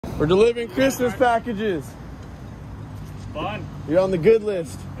We're delivering Christmas packages. Fun. You're on the good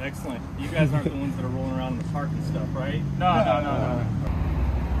list. Excellent. You guys aren't the ones that are rolling around in the park and stuff, right? No.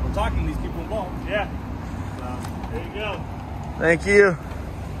 We're talking to these people involved. Yeah. So, there you go. Thank you.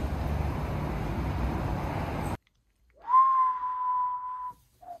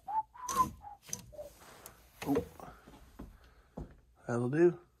 That'll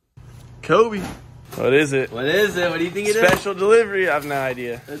do. Kobe. What is it? What is it? What do you think it is? Special delivery? I have no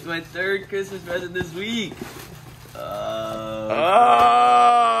idea. That's my third Christmas present this week. Oh,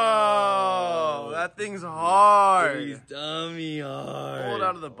 that thing's hard. He's dummy hard. Pull it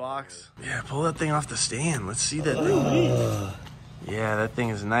out of the box. Yeah, pull that thing off the stand. Let's see that thing. Yeah, that thing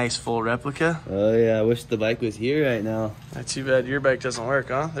is a nice full replica. Oh yeah, I wish the bike was here right now. Not too bad your bike doesn't work,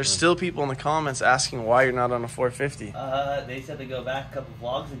 huh? There's still people in the comments asking why you're not on a 450. They said to go back a couple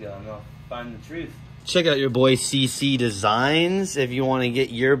vlogs ago and they'll find the truth. Check out your boy CC Designs if you want to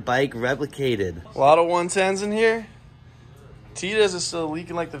get your bike replicated. A lot of 110s in here. Tita's is still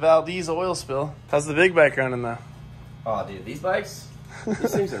leaking like the Valdez oil spill. How's the big bike running though? Oh, dude, these bikes,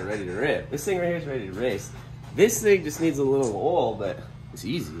 these things are ready to rip. This thing right here is ready to race. This thing just needs a little oil, but it's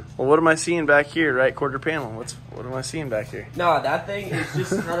easy. Well, what am I seeing back here, right quarter panel? What am I seeing back here? No, that thing is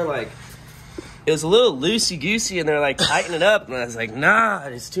just kind of like, it was a little loosey-goosey, and they're like tighten it up, and I was like, nah,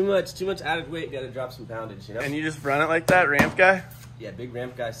 it's too much added weight, gotta drop some poundage, you know? And you just run it like that, ramp guy? Yeah, big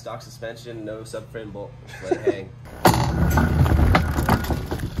ramp guy, stock suspension, no subframe bolt, just let it hang.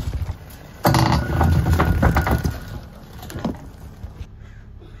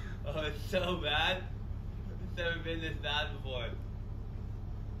 Oh, it's so bad. It's never been this bad before.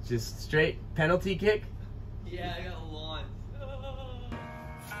 Just straight penalty kick? Yeah, I got launched.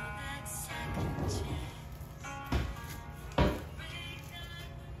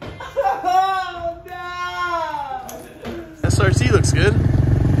 Oh, no! SRT looks good.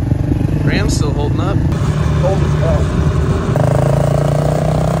 Ram's still holding up. Cold as hell.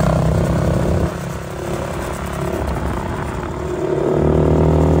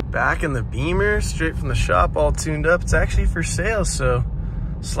 Back in the Beamer, straight from the shop, all tuned up. It's actually for sale, so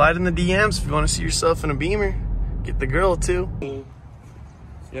slide in the DMs if you want to see yourself in a Beamer. Get the girl too.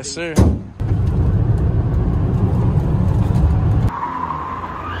 Yes, sir.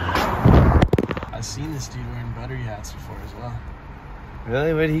 I've seen this dude wearing Buttery hats before as well.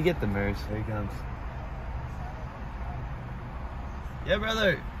 Really? Where did he get the merch? Here he comes. Yeah,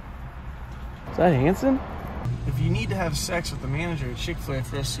 brother. Is that Hanson? If you need to have sex with the manager at Chick-fil-A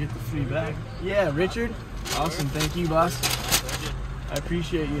for us to get the free bag. Yeah, Richard. Awesome. Thank you, boss. I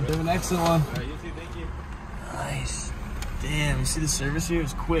appreciate you. Have an excellent one. All right, you too. Thank you. Nice. Damn, you see the service here?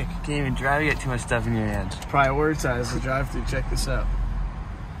 It's quick. Can't even drive, you get too much stuff in your hands. Prioritize the drive-thru. Check this out.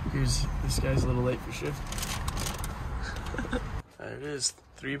 Here's, this guy's a little late for shift. There it is.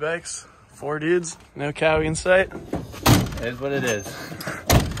 3 bikes, 4 dudes, no Cowie in sight. It is what it is.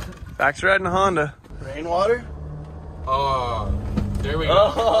 Back to riding a Honda. Rainwater? Oh, there we go.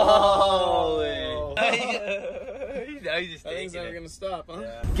 Oh, now he's just That thing's taking never it. gonna stop, huh?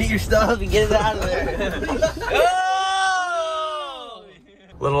 Yeah. Get your stuff and get it out of there. Oh!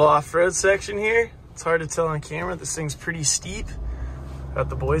 Little off-road section here. It's hard to tell on camera. This thing's pretty steep. Got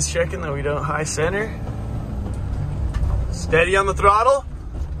the boys checking that we don't high center. Steady on the throttle.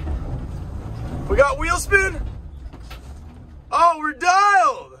 We got wheel spin. Oh, we're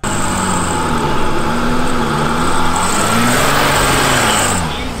dialed.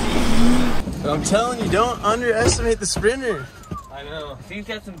 I'm telling you, don't underestimate the Sprinter. I know. I think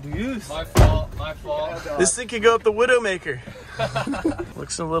he's got some boost. My fault. My fault. This thing could go up the Widowmaker.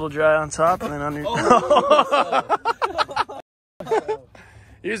 Looks a little dry on top and then under.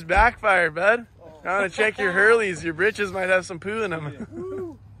 You just backfired, bud. I want to check your Hurleys. Your britches might have some poo in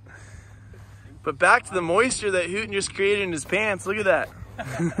them. But back to the moisture that Hooten just created in his pants. Look at that.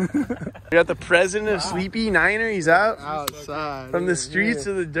 We got the president of Sleepy Niner. He's out. Outside. From the streets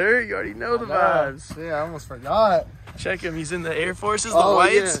to the dirt. You already know the vibes. Yeah, I almost forgot. Check him. He's in the Air Forces, the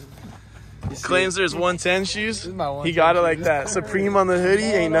whites. Yeah. Claims there's 110 shoes. This is my 110 He got it like shoes. that. Supreme on the hoodie.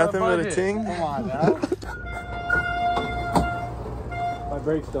 Ain't nothing but a ting. Come on now. My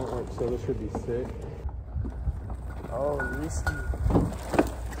brakes don't work, so this should be sick. Oh, risky.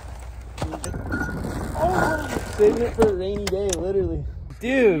 Oh, saving it for a rainy day, literally.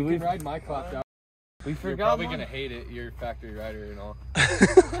 Dude, We ride my clock out. we You're forgot probably one. gonna hate it. You're a factory rider and all.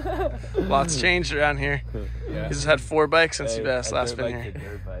 Lots changed around here. Yeah. He's had 4 bikes since he Hey, last a dirt been bike's here. a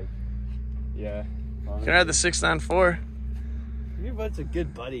dirt bike. Yeah. Can I ride the 694? You're a bunch of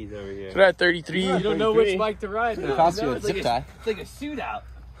good buddies over here. Can I ride 33? You don't know which bike to ride now. cost you a zip tie. It's like a suit out.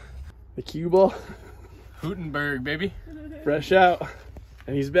 The cue ball. Hootenberg, baby. Fresh out.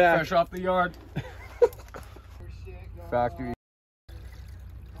 And he's back. Fresh off the yard. Factory.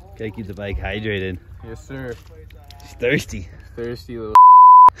 Gotta keep the bike hydrated. Yes, sir. He's thirsty. Thirsty little.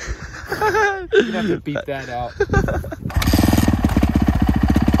 You have to beep that out.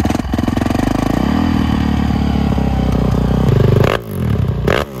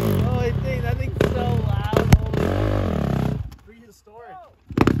 Holy thing, that thing's so loud. Holy prehistoric.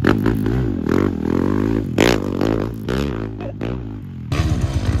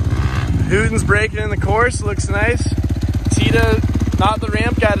 Hooten's breaking in the course, looks nice. Tita, not the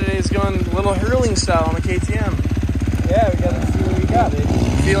ramp guy today, is going a little hurling style on the KTM. Yeah, we gotta see what we got, baby.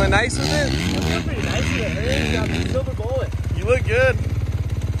 Feeling nice with it? I feel pretty nice with it. Hey, got the silver bullet. You look good.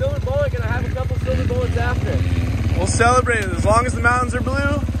 Silver bullet, gonna have a couple silver bullets after. We'll celebrate it. As long as the mountains are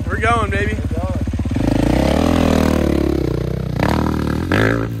blue, we're going, baby.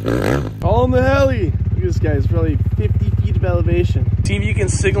 All in the heli. Look at this guy, he's probably 50 feet of elevation. See if you can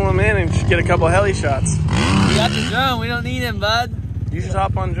signal him in and get a couple heli shots. We got the drone, we don't need him, bud. You should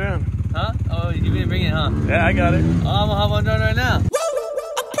hop on drone. Huh? Oh, you didn't bring it, huh? Yeah, I got it. Oh, I'm gonna hop on drone right now.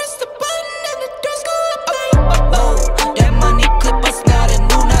 That money clip us now, the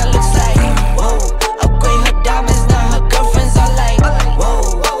new now looks like. Whoa, upgrade her diamonds, now her girlfriends are like. Whoa,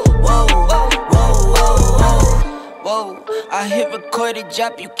 whoa, whoa, whoa, whoa. I hit recorded,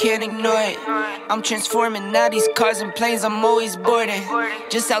 drop, you can't ignore it. I'm transforming now these cars and planes, I'm always boarding.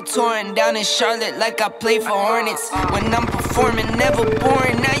 Just out touring down in Charlotte like I play for Hornets. When I'm performing, never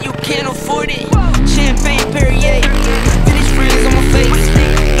boring, now you can't afford it. Champagne Perrier, finish friends on my face.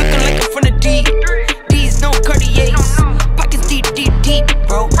 Looking like I'm from the D. These no Cartiers, pockets deep, deep, deep,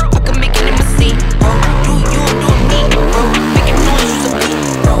 bro. I can make it in my seat, bro. Do you and do me, bro. Making noise, use a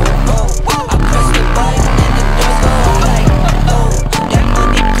beat, bro. I press the button and the doors go like, oh. That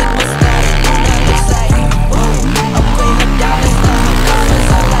money clip was not, you know looks like, whoa. Upgrade her dollars, now her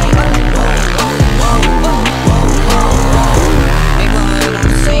girlfriends are like, Neighborhood on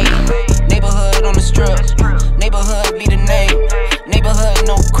the scene, neighborhood on the strip, neighborhood be the name, neighborhood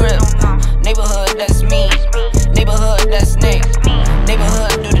no crib, neighborhood that's me, neighborhood that's Nick,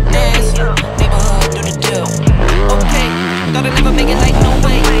 neighborhood do the dance, neighborhood do the deal. Okay, thought I'd never make it like no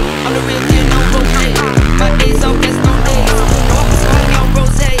way, I'm the real deal, no rotate. My days off, that's no days, no I was smoking on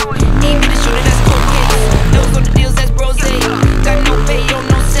rose. Need me to shoot it, that's cocaine. Those on the deals, that's brose. Got no pay, yo,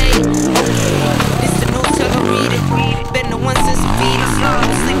 no say. Okay, this the news, tell her read it. Been the one since the fetus.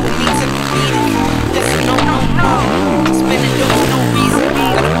 Don't sleep with me till you beat it. That's a no, no, no. Spending dough for no reason.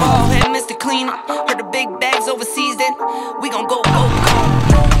 Got a ball head, Mr. Cleaner. Heard the big bags overseas, then we gon' go, go, go.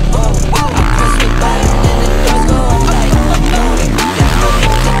 Whoa, whoa. I press the button and the doors go like, oh. That money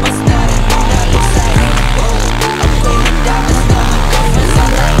clip us now, that new now looks like, whoa. Upgrade her diamonds, now her girlfriends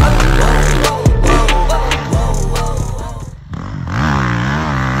are like, whoa, whoa, whoa, whoa, whoa.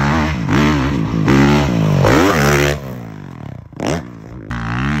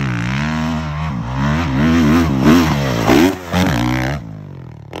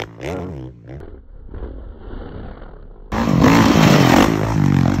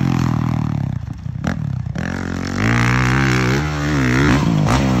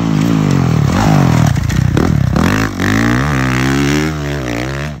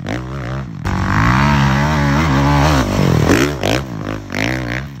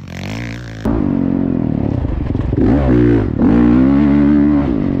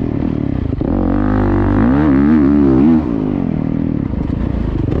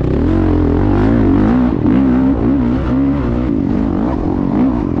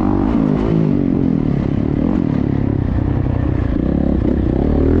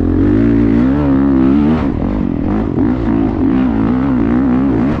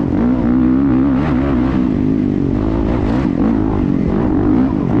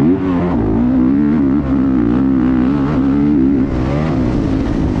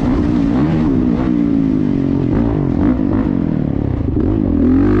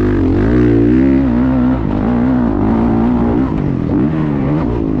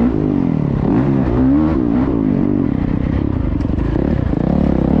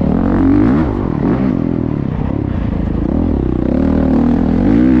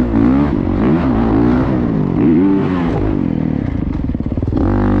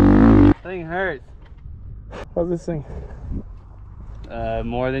 How's this thing?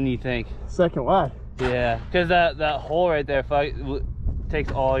 More than you think. Second, why? Yeah, because that hole right there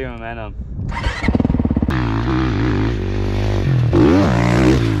takes all your momentum.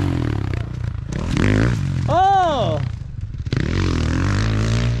 Oh!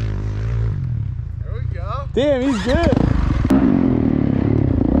 There we go. Damn, he's good.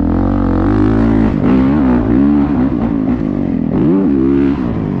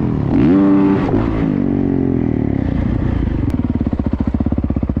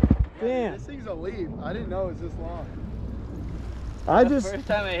 First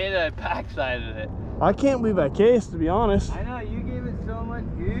time I hit it, I backsided it. I can't believe I cased, to be honest. I know, you gave it so much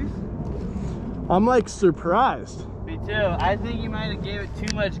goose. I'm like surprised. Me too. I think you might have gave it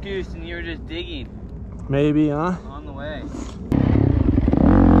too much goose and you were just digging Maybe, huh? on the way.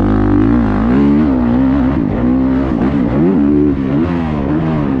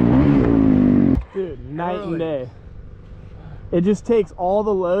 Dude, night and day. It just takes all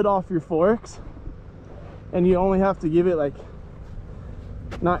the load off your forks, and you only have to give it like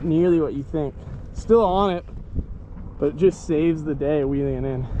not nearly what you think. Still on it, but it just saves the day wheeling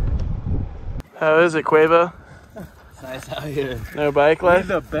in. How is it, Quavo? It's nice out here. No bike life?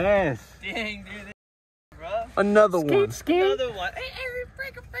 The best. Dang, dude. Bro. Another one. Another one. Hey,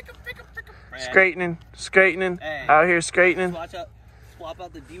 Straightening. Hey. Out here straightening. Swap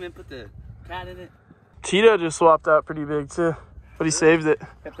out the demon, put the cat in it. Tito just swapped out pretty big too, but he saved it.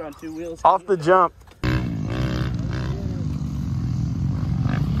 Kept on 2 wheels. Off the jump.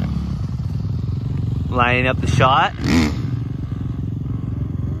 Lining up the shot.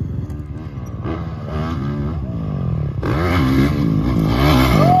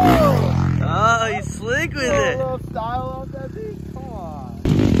 Oh, he's slick with it. A little style off that thing. Come on.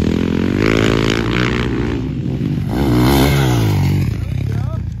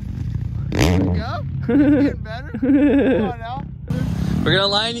 There we go. Getting better. Come on now. We're gonna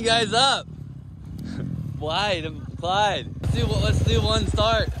line you guys up. Wide and Clyde. Let's do one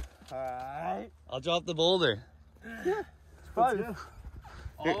start. Alright. I'll drop the boulder. All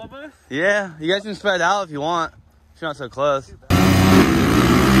All of us? Yeah, you guys can spread out if you want. If you're not so close. Back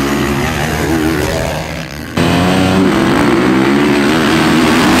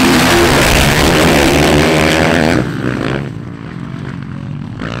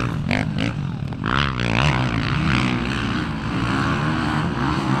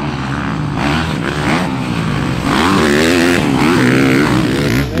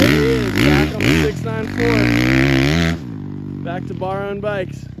on the 694. Back to borrowing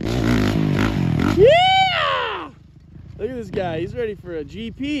bikes. Yeah! Look at this guy. He's ready for a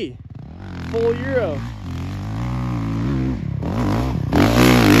GP. Full Euro.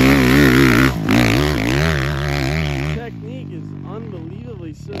 Technique is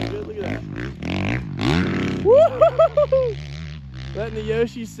unbelievably so good. Look at that. Woo! Letting the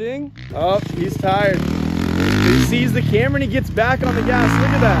Yoshi sing. Oh, he's tired. He sees the camera and he gets back on the gas. Look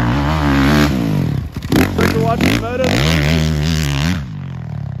at that. It's like we're watching the moto.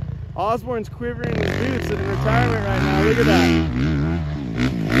 Osborne's quivering his boots in retirement right now. Look at that.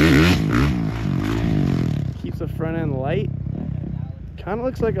 Keeps the front end light. Kind of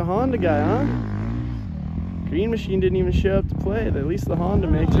looks like a Honda guy, huh? Green Machine didn't even show up to play. At least the Honda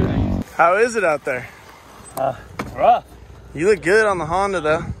makes it. How is it out there? Rough. You look good on the Honda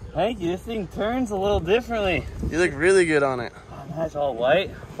though. Thank you. This thing turns a little differently. You look really good on it. That's all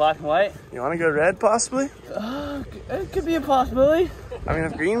white, black and white. You want to go red possibly? It could be a possibility. I mean,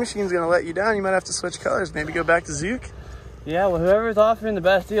 if Green Machine's going to let you down, you might have to switch colors. Maybe go back to Zook. Yeah, well, whoever's offering the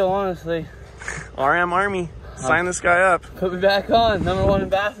best deal, honestly. RM Army, sign this guy up. Put me back on, #1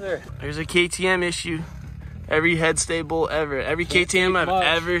 ambassador. There's a KTM issue. Every head stable ever. Every KTM I've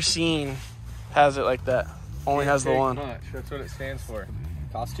ever seen has it like that. Only has the one. That's what it stands for.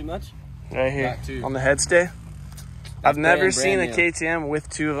 Cost too much? Right here. Got two. On the head stay. I've never brand seen a new. KTM with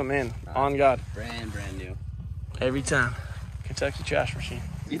 2 of them in. On God. Brand new. Every time. Kentucky trash machine.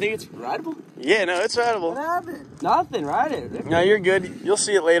 You think it's rideable? Yeah, no, it's rideable. happened? Nothing, ride it. No, you're good. You'll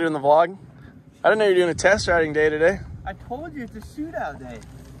see it later in the vlog. I didn't know you were doing a test riding day today. I told you it's a shootout day.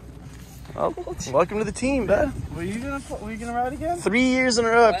 Well, welcome to the team, bud. Were you gonna ride again? 3 years in a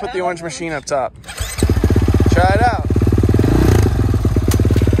row I put the orange machine up top. Try it out.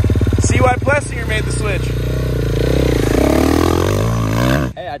 See why Plessinger made the switch.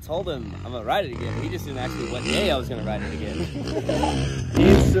 Hey, I told him I'm gonna ride it again. He just didn't actually what day I was gonna ride it again.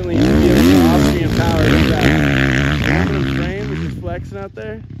 Instantly feeling the Austrian power. Look at that. Aluminum frame is just flexing out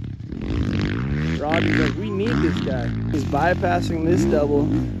there. Robbie's like, we need this guy. He's bypassing this double.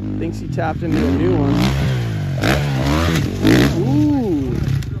 Thinks he tapped into a new one. Ooh.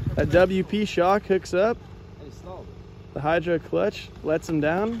 A WP shock hooks up. The hydro clutch lets him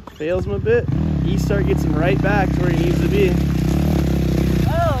down, fails him a bit. E-start gets him right back to where he needs to be.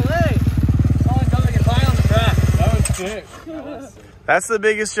 Oh, hey! Only something can find on the track. That was sick. That's the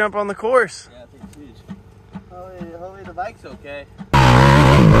biggest jump on the course. Yeah, I think it's huge. Hopefully the bike's okay.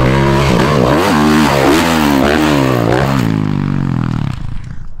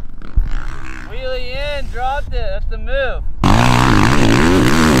 Wheelie in, dropped it. That's the move.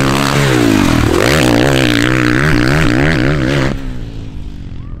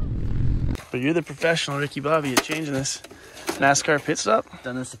 But you're the professional Ricky Bobby at changing this. NASCAR pit stop?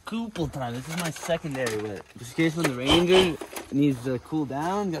 Done this a couple times. This is my secondary with it. Just in case when the Ranger needs to cool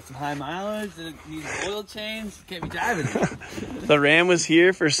down, got some high mileage, and it needs oil change, can't be driving it. The Ram was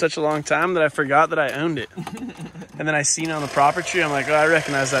here for such a long time that I forgot that I owned it. And then I seen it on the proper tree. I'm like, oh, I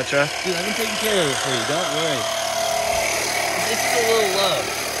recognize that truck. Dude, I've been taking care of it for you. Don't worry. It's just a little low.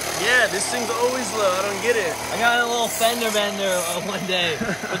 Yeah, this thing's always low. I don't get it. I got a little fender bender one day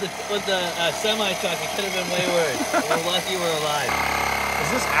with the semi truck. It could have been way worse. We're lucky we're alive.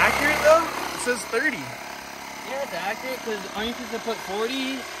 Is this accurate though? It says 30. Yeah, it's accurate because aren't you supposed to put 40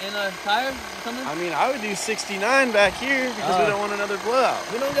 in a tire or something? I mean, I would do 69 back here because we don't want another blowout.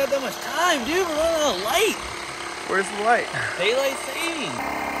 We don't got that much time, dude. We're running out of light. Where's the light? Daylight saving.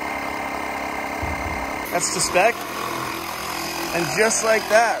 That's the spec. And just like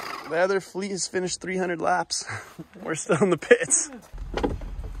that, the other fleet has finished 300 laps. We're still in the pits.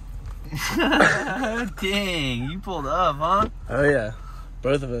 Dang, you pulled up, huh? Oh yeah,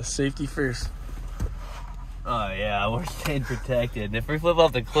 both of us, safety first. Oh yeah, we're staying protected. If we flip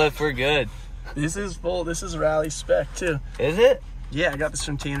off the cliff, we're good. This is full, this is rally spec too. Is it? Yeah, I got this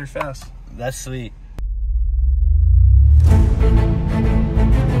from Tanner Faust. That's sweet.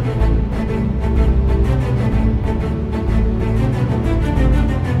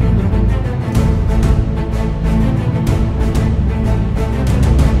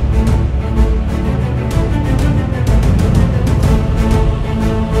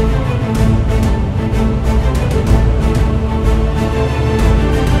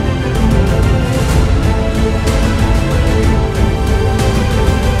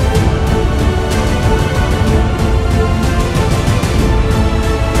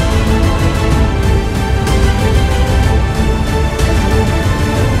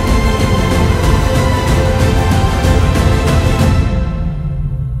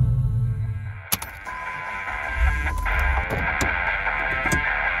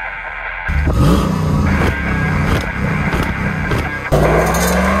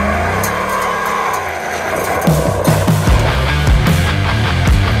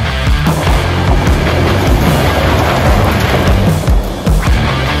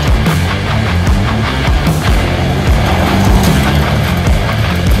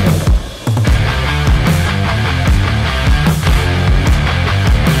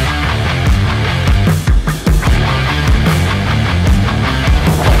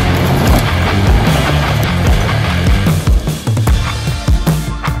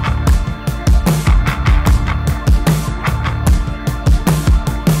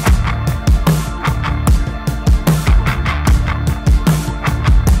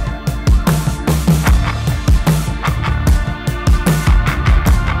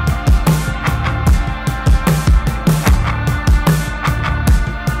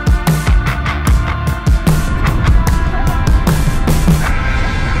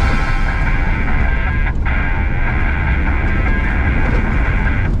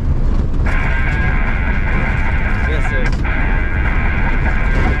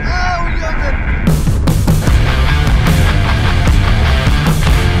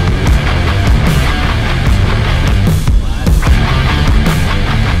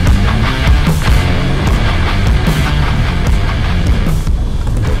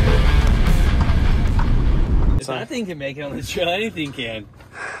 Anything can make it on the trail. Anything can.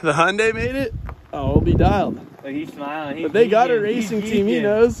 The Hyundai made it? Oh, we'll be dialed. Like he's smiling. But they got a racing team, he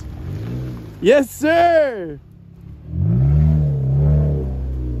knows. Yes, sir!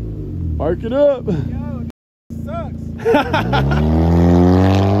 Mark it up. Yo, sucks.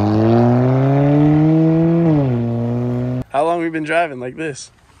 How long have we been driving like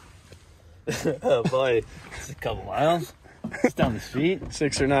this? Oh boy, it's a couple miles. It's down the street.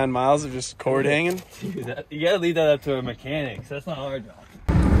 6 or 9 miles of just cord hanging. Dude, you gotta leave that up to our mechanics. That's not our job.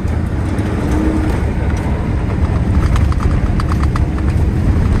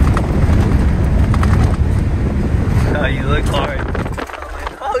 Oh, you look hard.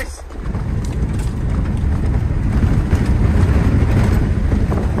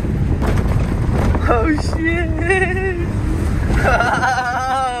 Oh shit!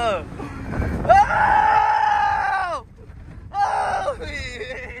 Oh! Oh! Oh!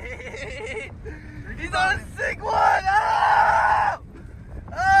 He's on a sick one! Oh!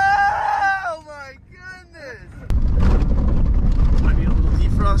 Oh my goodness! Might be a little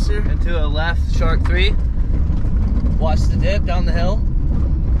defrost here. Into a left shark 3. Watch the dip down the hill.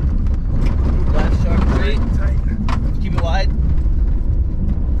 Left shark 3. Keep it wide.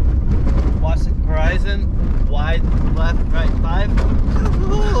 Watch the horizon. Wide, left, right, 5.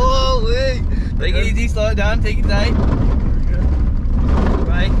 Holy! Take it easy, slow it down, take it tight.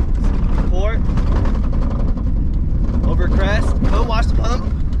 Right, 4. over crest. Oh, watch the pump.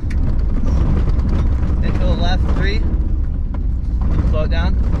 Into the left 3. Slow it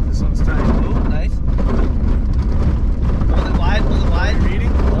down. This one's tight. Oh, nice. Hold it wide, hold it wide. Reading?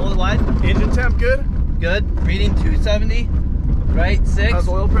 Hold it wide. Engine temp good? Good. Reading 270. Right 6. How's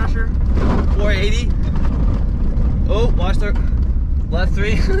oil pressure? 480. Oh, watch the left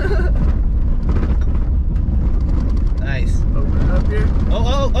 3. Nice. Open it up here.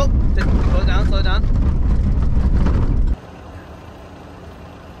 Oh. Slow it down, slow it down.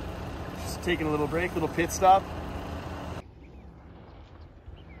 Just taking a little break, little pit stop.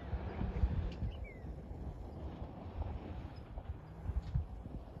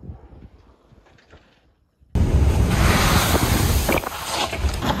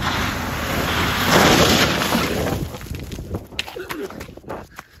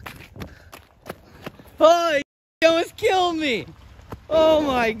 Oh, you almost killed me. Oh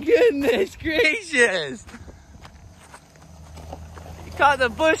my goodness gracious. You caught the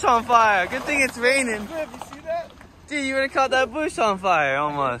bush on fire. Good thing it's raining. Cliff, you see that? Dude, you would have caught that bush on fire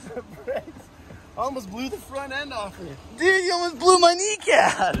almost. I almost blew the front end off here. Dude, you almost blew my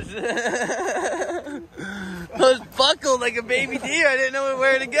kneecaps. I was buckled like a baby deer. I didn't know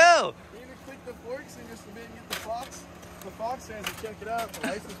where to go. You either click the forks and just didn't get the fox hands to check it out. The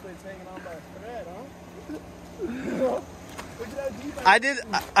license plate's hanging on by a thread, huh? Look at how deep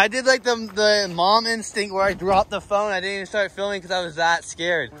I did like the mom instinct where I dropped the phone. I didn't even start filming because I was that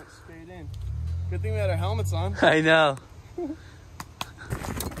scared. went straight in. Good thing we had our helmets on. I know.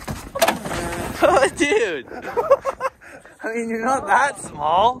 Oh, dude. I mean, you're not that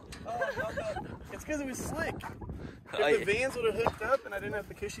small. It's because it was slick. If the vans would have hooked up and I didn't have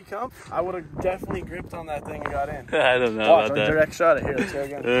the cushy comp, I would have definitely gripped on that thing and got in. I don't know Watch, about that. direct shot it here. Let's go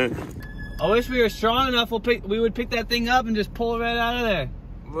again. I wish we were strong enough. We would pick that thing up and just pull it right out of there.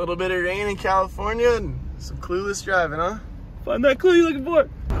 A little bit of rain in California and some clueless driving, huh? Find that clue you're looking for.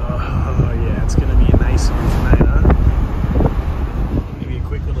 Oh yeah, it's gonna be a nice one tonight, huh? Maybe a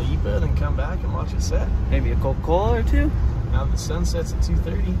quick little Ep123 and then come back and watch it set. Maybe a Coca-Cola or 2. Now the sun sets at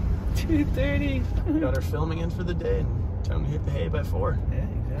 2:30. 2:30. We got our filming in for the day and time to hit the hay by 4. Yeah,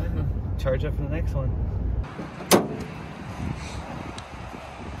 exactly. Charge up for the next one.